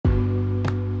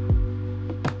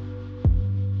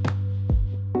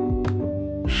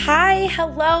Hi,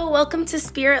 hello, welcome to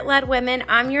Spirit Led Women.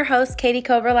 I'm your host, Katie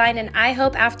Coverline, and I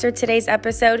hope after today's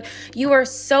episode, you are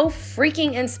so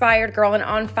freaking inspired, girl, and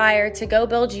on fire to go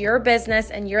build your business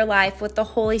and your life with the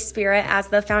Holy Spirit as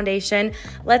the foundation.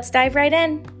 Let's dive right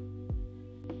in.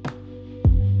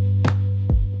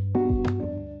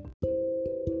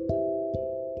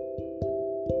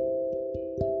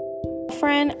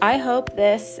 Friend, I hope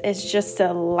this is just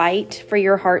a light for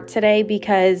your heart today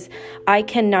because I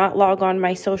cannot log on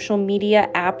my social media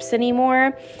apps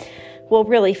anymore. Well,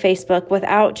 really Facebook,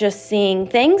 without just seeing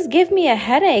things give me a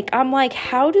headache. I'm like,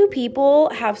 how do people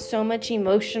have so much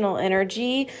emotional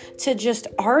energy to just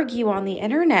argue on the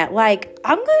internet? Like,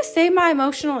 I'm going to save my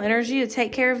emotional energy to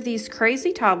take care of these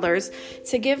crazy toddlers,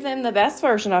 to give them the best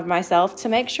version of myself, to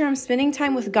make sure I'm spending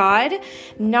time with God,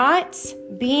 not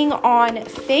being on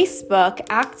Facebook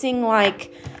acting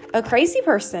like a crazy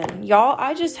person. Y'all,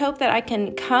 I just hope that I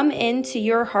can come into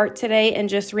your heart today and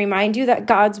just remind you that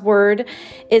God's word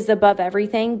is above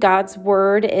everything. God's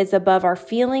word is above our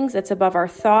feelings. It's above our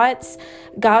thoughts.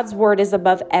 God's word is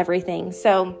above everything.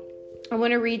 So I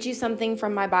want to read you something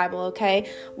from my Bible, okay?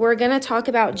 We're going to talk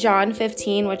about John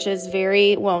 15, which is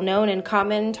very well known and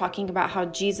common, talking about how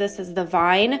Jesus is the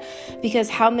vine, because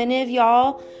how many of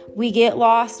y'all, we get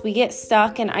lost, we get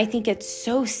stuck, and I think it's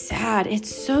so sad.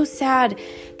 It's so sad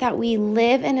that we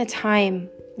live in a time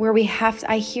where we have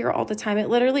to, I hear all the time, it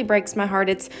literally breaks my heart.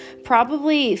 It's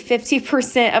probably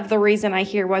 50% of the reason I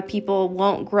hear why people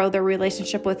won't grow their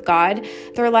relationship with God.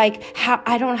 They're like,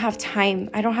 I don't have time.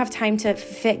 I don't have time to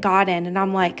fit God in. And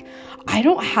I'm like, I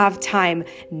don't have time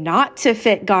not to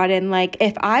fit God in. Like,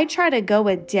 if I try to go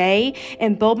a day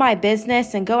and build my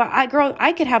business and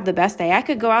I could have the best day. I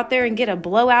could go out there and get a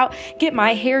blowout, get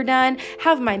my hair done,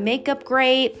 have my makeup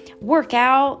great, work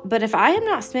out. But if I am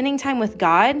not spending time with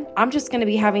God, I'm just going to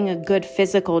be having a good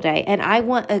physical day. And I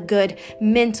want a good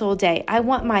mental day. I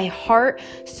want my heart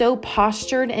so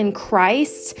postured in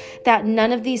Christ that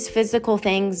none of these physical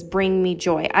things bring me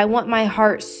joy. I want my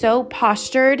heart so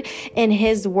postured in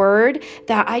His word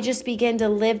that I just begin to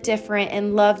live different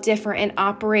and love different and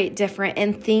operate different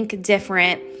and think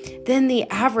different than the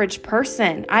average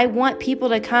person. I want people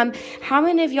to come. How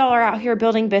many of y'all are out here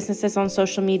building businesses on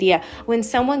social media? When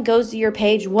someone goes to your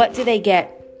page, what do they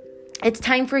get? It's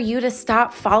time for you to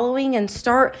stop following and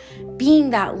start being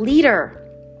that leader.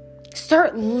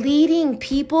 Start leading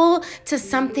people to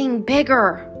something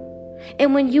bigger.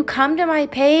 And when you come to my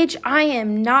page, I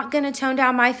am not going to tone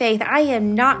down my faith. I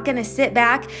am not going to sit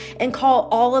back and call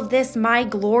all of this my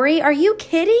glory. Are you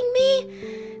kidding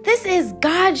me? This is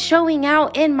God showing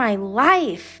out in my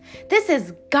life. This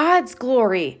is God's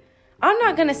glory. I'm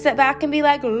not going to sit back and be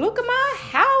like, look at my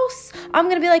house. I'm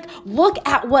going to be like, look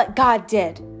at what God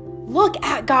did. Look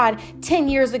at God 10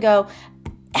 years ago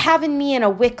having me in a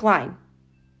WIC line,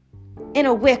 in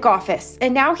a WIC office.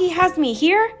 And now He has me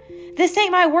here. This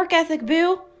ain't my work ethic,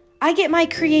 boo. I get my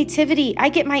creativity. I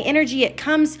get my energy. It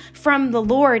comes from the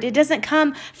Lord. It doesn't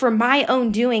come from my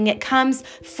own doing. It comes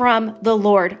from the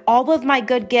Lord. All of my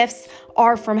good gifts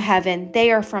are from heaven.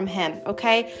 They are from Him,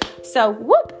 okay?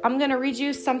 So, I'm going to read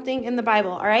you something in the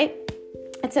Bible, all right?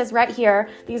 It says right here,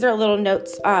 these are little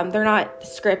notes. They're not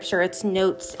scripture. It's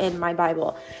notes in my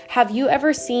Bible. Have you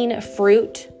ever seen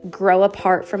fruit grow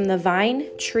apart from the vine,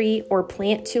 tree, or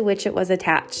plant to which it was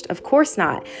attached? Of course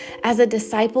not. As a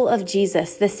disciple of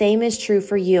Jesus, the same is true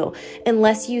for you.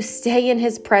 Unless you stay in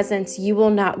His presence, you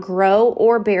will not grow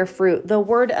or bear fruit. The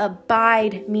word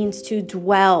abide means to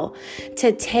dwell,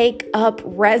 to take up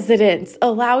residence.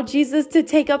 Allow Jesus to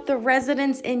take up the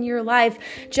residence in your life.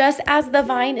 Just as the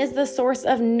vine is the source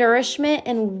of nourishment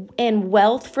and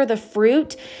wealth for the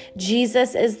fruit,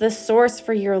 Jesus is the source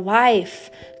for your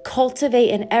life.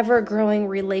 Cultivate an ever-growing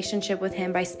relationship with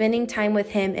Him by spending time with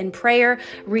Him in prayer,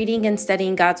 reading and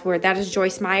studying God's Word. That is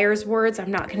Joyce Meyer's words.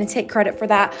 I'm not going to take credit for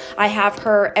that. I have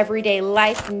her Everyday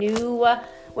Life the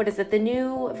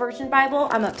New Version Bible.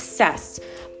 I'm obsessed.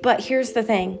 But here's the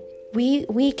thing.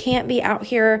 We can't be out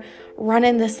here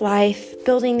running this life,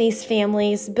 building these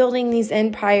families, building these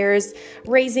empires,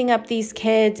 raising up these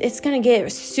kids. It's going to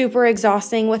get super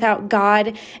exhausting without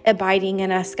God abiding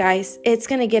in us, guys. It's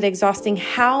going to get exhausting.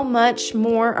 How much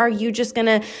more are you just going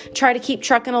to try to keep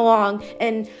trucking along?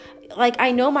 And like,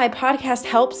 I know my podcast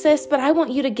helps this, but I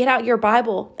want you to get out your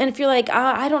Bible. And if you're like,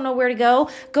 I don't know where to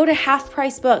go to Half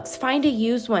Price Books, find a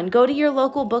used one, go to your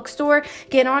local bookstore,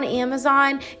 get on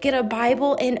Amazon, get a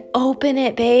Bible and open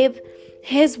it, babe.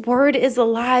 His word is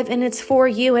alive and it's for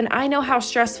you. And I know how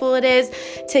stressful it is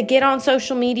to get on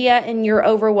social media and you're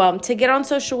overwhelmed, to get on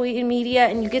social media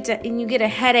and you get a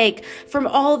headache from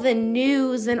all the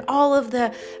news and all of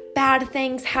the bad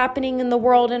things happening in the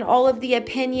world and all of the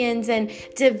opinions and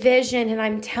division. And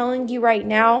I'm telling you right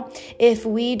now, if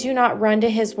we do not run to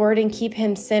his word and keep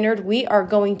him centered, we are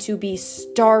going to be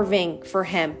starving for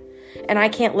him. And I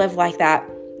can't live like that.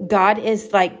 God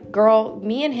is like, girl,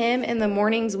 me and him in the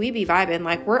mornings, we be vibing.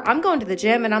 Like I'm going to the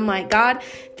gym and I'm like, God,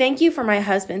 thank you for my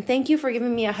husband. Thank you for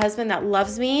giving me a husband that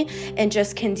loves me and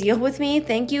just can deal with me.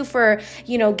 Thank you for,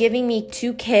 giving me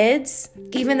 2 kids,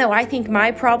 even though I think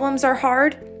my problems are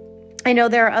hard. I know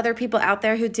there are other people out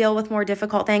there who deal with more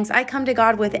difficult things. I come to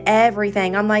God with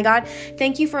everything. I'm like, God,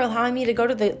 thank you for allowing me to go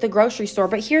to the grocery store.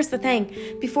 But here's the thing.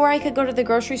 Before I could go to the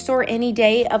grocery store any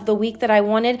day of the week that I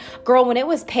wanted, girl, when it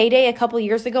was payday a couple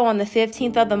years ago on the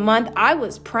 15th of the month, I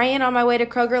was praying on my way to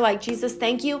Kroger like, Jesus,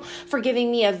 thank you for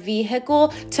giving me a vehicle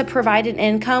to provide an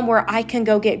income where I can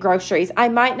go get groceries. I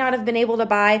might not have been able to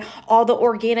buy all the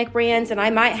organic brands and I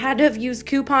might had to have used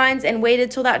coupons and waited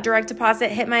till that direct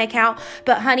deposit hit my account.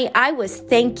 But honey, I was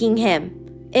thanking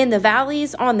him in the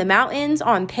valleys, on the mountains,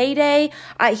 on payday.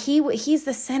 He's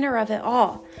the center of it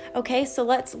all. Okay, so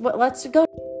let's go.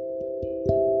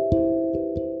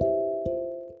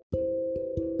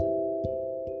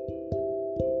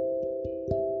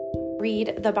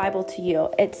 Read the Bible to you.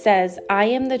 It says, I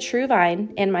am the true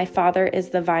vine and my Father is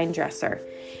the vine dresser.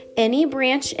 Any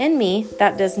branch in me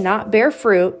that does not bear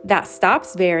fruit, that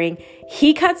stops bearing,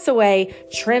 he cuts away,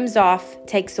 trims off,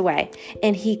 takes away.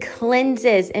 And he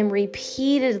cleanses and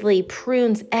repeatedly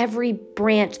prunes every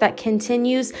branch that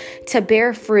continues to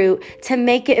bear fruit to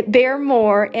make it bear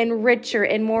more and richer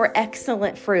and more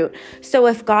excellent fruit. So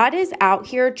if God is out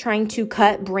here trying to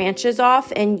cut branches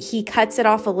off and he cuts it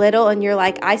off a little and you're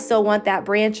like, I still want that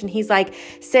branch. And he's like,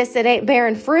 sis, it ain't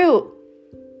bearing fruit.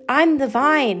 I'm the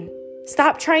vine.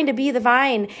 Stop trying to be the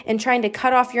vine and trying to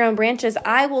cut off your own branches.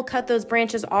 I will cut those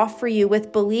branches off for you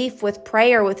with belief, with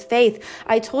prayer, with faith.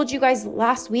 I told you guys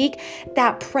last week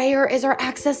that prayer is our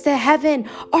access to heaven.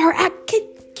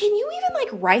 Can you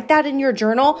even write that in your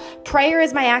journal? Prayer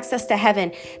is my access to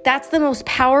heaven. That's the most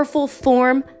powerful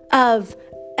form of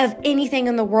anything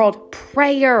in the world.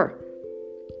 Prayer.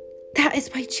 That is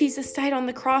why Jesus died on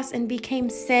the cross and became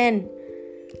sin.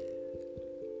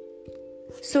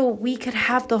 So we could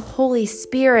have the Holy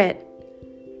Spirit.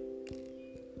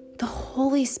 The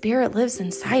Holy Spirit lives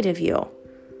inside of you.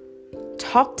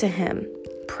 Talk to him.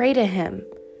 Pray to him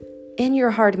in your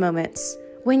hard moments,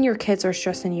 when your kids are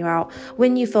stressing you out,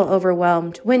 when you feel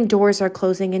overwhelmed, when doors are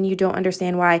closing and you don't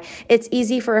understand why. It's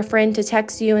easy for a friend to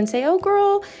text you and say, oh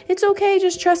girl, it's okay,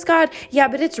 just trust God. Yeah,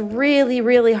 but it's really,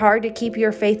 really hard to keep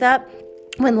your faith up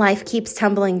when life keeps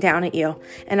tumbling down at you.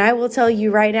 And I will tell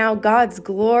you right now, God's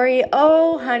glory,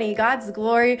 oh honey, God's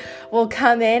glory will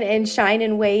come in and shine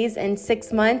in ways in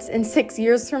 6 months and 6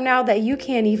 years from now that you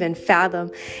can't even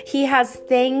fathom. He has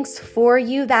things for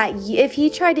you that if he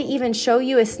tried to even show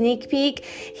you a sneak peek,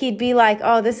 he'd be like,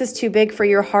 oh, this is too big for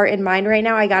your heart and mind right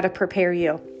now. I got to prepare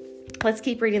you. Let's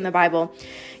keep reading the Bible.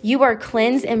 You are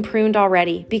cleansed and pruned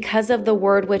already because of the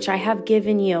word which I have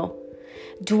given you.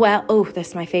 This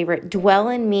is my favorite. Dwell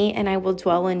in me and I will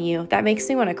dwell in you. That makes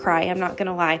me want to cry. I'm not going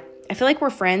to lie. I feel like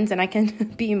we're friends and I can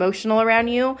be emotional around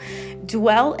you.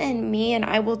 Dwell in me and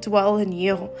I will dwell in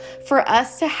you. For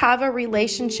us to have a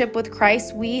relationship with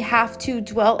Christ, we have to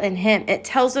dwell in him. It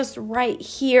tells us right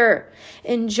here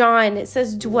in John, it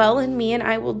says, dwell in me and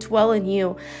I will dwell in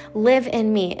you. Live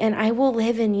in me and I will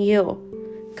live in you.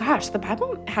 Gosh, the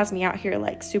Bible has me out here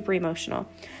like super emotional.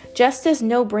 Just as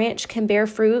no branch can bear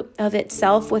fruit of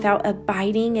itself without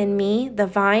abiding in me, the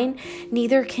vine,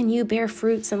 neither can you bear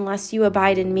fruits unless you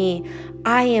abide in me.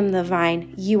 I am the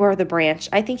vine, you are the branch.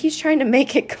 I think he's trying to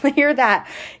make it clear that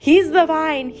he's the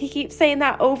vine. He keeps saying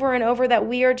that over and over, that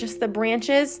we are just the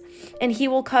branches, and he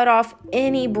will cut off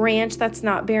any branch that's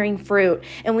not bearing fruit.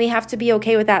 And we have to be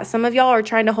okay with that. Some of y'all are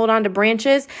trying to hold on to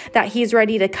branches that he's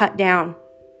ready to cut down.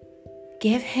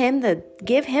 Give him the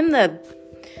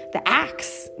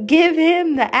axe. Give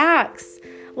him the axe.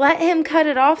 Let him cut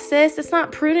it off, sis. It's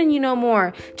not pruning you no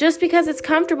more. Just because it's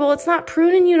comfortable, it's not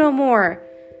pruning you no more.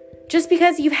 Just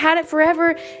because you've had it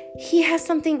forever, he has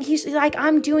something. He's like,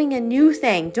 I'm doing a new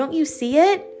thing. Don't you see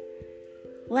it?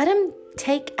 Let him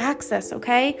take access,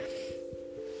 okay?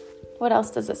 What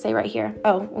else does it say right here?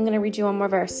 Oh, I'm going to read you one more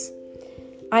verse.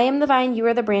 I am the vine, you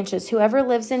are the branches. Whoever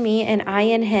lives in me and I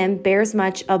in him bears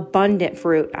much abundant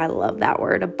fruit. I love that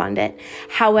word, abundant.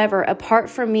 However, apart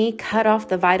from me, cut off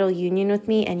the vital union with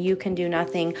me and you can do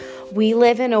nothing. We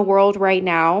live in a world right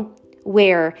now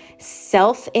where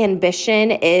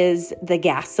self-ambition is the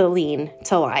gasoline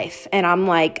to life. And I'm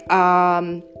like,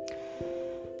 yeah,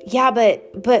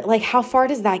 but like, how far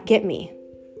does that get me?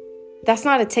 That's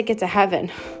not a ticket to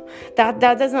heaven. That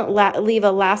doesn't leave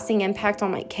a lasting impact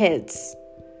on my kids.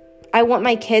 I want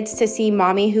my kids to see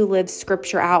mommy who lives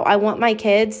scripture out. I want my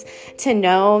kids to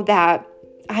know that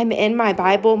I'm in my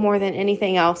Bible more than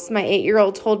anything else. My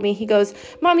 8-year-old told me, he goes,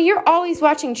 Mommy, you're always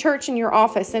watching church in your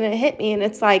office. And it hit me. And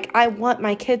it's like, I want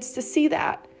my kids to see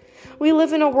that. We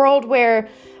live in a world where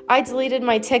I deleted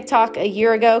my TikTok a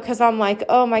year ago because I'm like,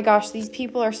 oh my gosh, these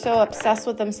people are so obsessed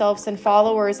with themselves and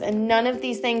followers. And none of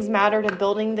these things matter to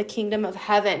building the kingdom of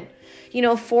heaven.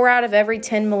 4 out of every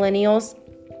 10 millennials,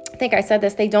 I think I said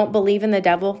this, they don't believe in the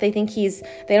devil. They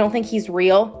don't think he's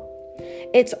real.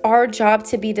 It's our job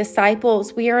to be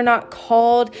disciples. We are not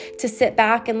called to sit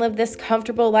back and live this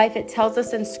comfortable life. It tells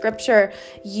us in scripture,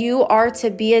 you are to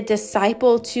be a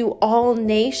disciple to all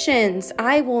nations.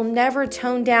 I will never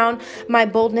tone down my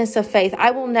boldness of faith.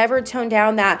 I will never tone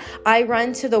down that I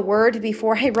run to the word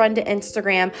before I run to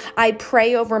Instagram. I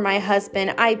pray over my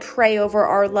husband. I pray over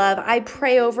our love. I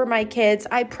pray over my kids.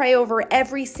 I pray over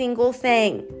every single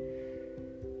thing.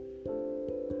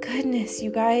 Goodness,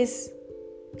 you guys.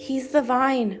 He's the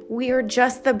vine. We are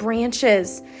just the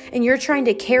branches. And you're trying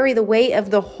to carry the weight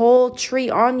of the whole tree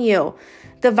on you.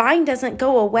 The vine doesn't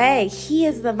go away. He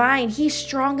is the vine. He's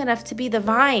strong enough to be the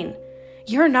vine.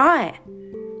 You're not.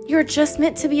 You're just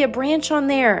meant to be a branch on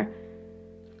there.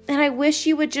 And I wish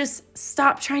you would just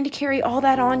stop trying to carry all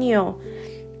that on you.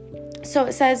 So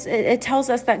it tells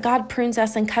us that God prunes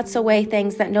us and cuts away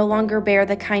things that no longer bear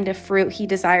the kind of fruit he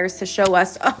desires to show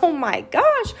us. Oh my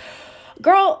gosh.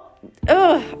 Girl,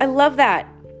 I love that.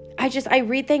 I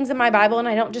read things in my Bible and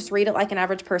I don't just read it like an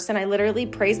average person. I literally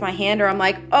praise my hand or I'm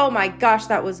like, oh my gosh,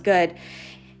 that was good.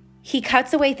 He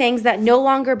cuts away things that no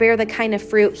longer bear the kind of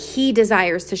fruit he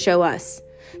desires to show us.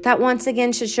 That once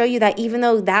again should show you that even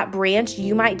though that branch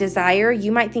you might desire,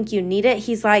 you might think you need it,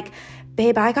 he's like,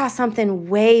 babe, I got something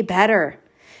way better.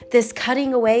 This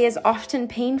cutting away is often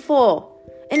painful.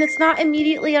 And it's not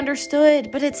immediately understood,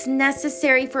 but it's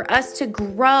necessary for us to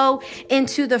grow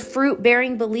into the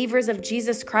fruit-bearing believers of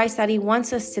Jesus Christ that he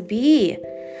wants us to be.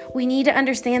 We need to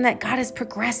understand that God is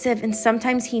progressive and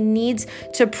sometimes he needs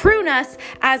to prune us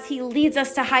as he leads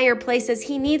us to higher places.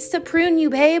 He needs to prune you,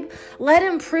 babe. Let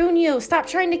him prune you. Stop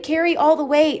trying to carry all the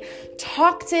weight.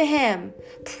 Talk to him.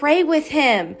 Pray with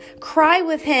him. Cry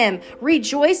with him.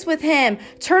 Rejoice with him.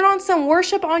 Turn on some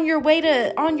worship on your way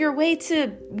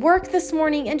to work this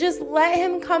morning and just let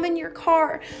him come in your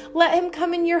car. Let him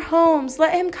come in your homes.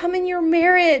 Let him come in your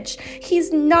marriage.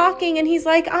 He's knocking and he's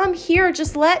like, I'm here.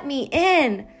 Just let me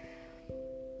in.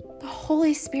 The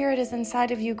Holy Spirit is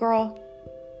inside of you, girl.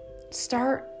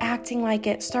 Start acting like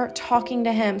it. Start talking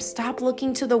to him. Stop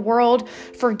looking to the world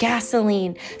for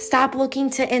gasoline. Stop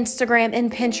looking to Instagram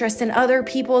and Pinterest and other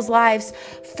people's lives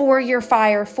for your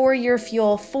fire, for your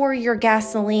fuel, for your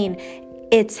gasoline.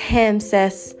 It's him,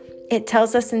 sis. It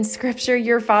tells us in scripture,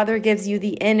 your Father gives you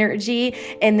the energy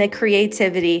and the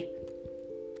creativity.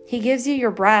 He gives you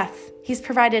your breath. He's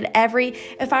provided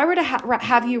if I were to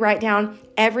have you write down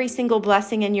every single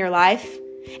blessing in your life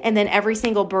and then every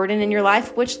single burden in your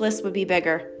life, which list would be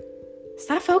bigger?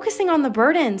 Stop focusing on the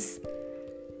burdens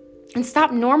and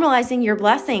stop normalizing your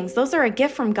blessings. Those are a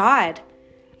gift from God.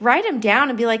 Write them down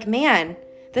and be like, man,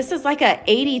 this is like a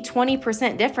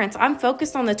 80-20% difference. I'm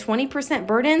focused on the 20%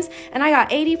 burdens and I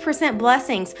got 80%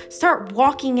 blessings. Start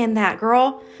walking in that,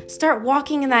 girl. Start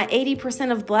walking in that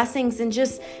 80% of blessings and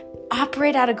just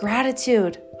operate out of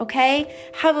gratitude, okay?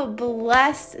 Have a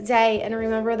blessed day and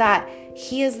remember that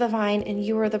he is the vine and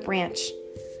you are the branch.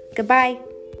 Goodbye.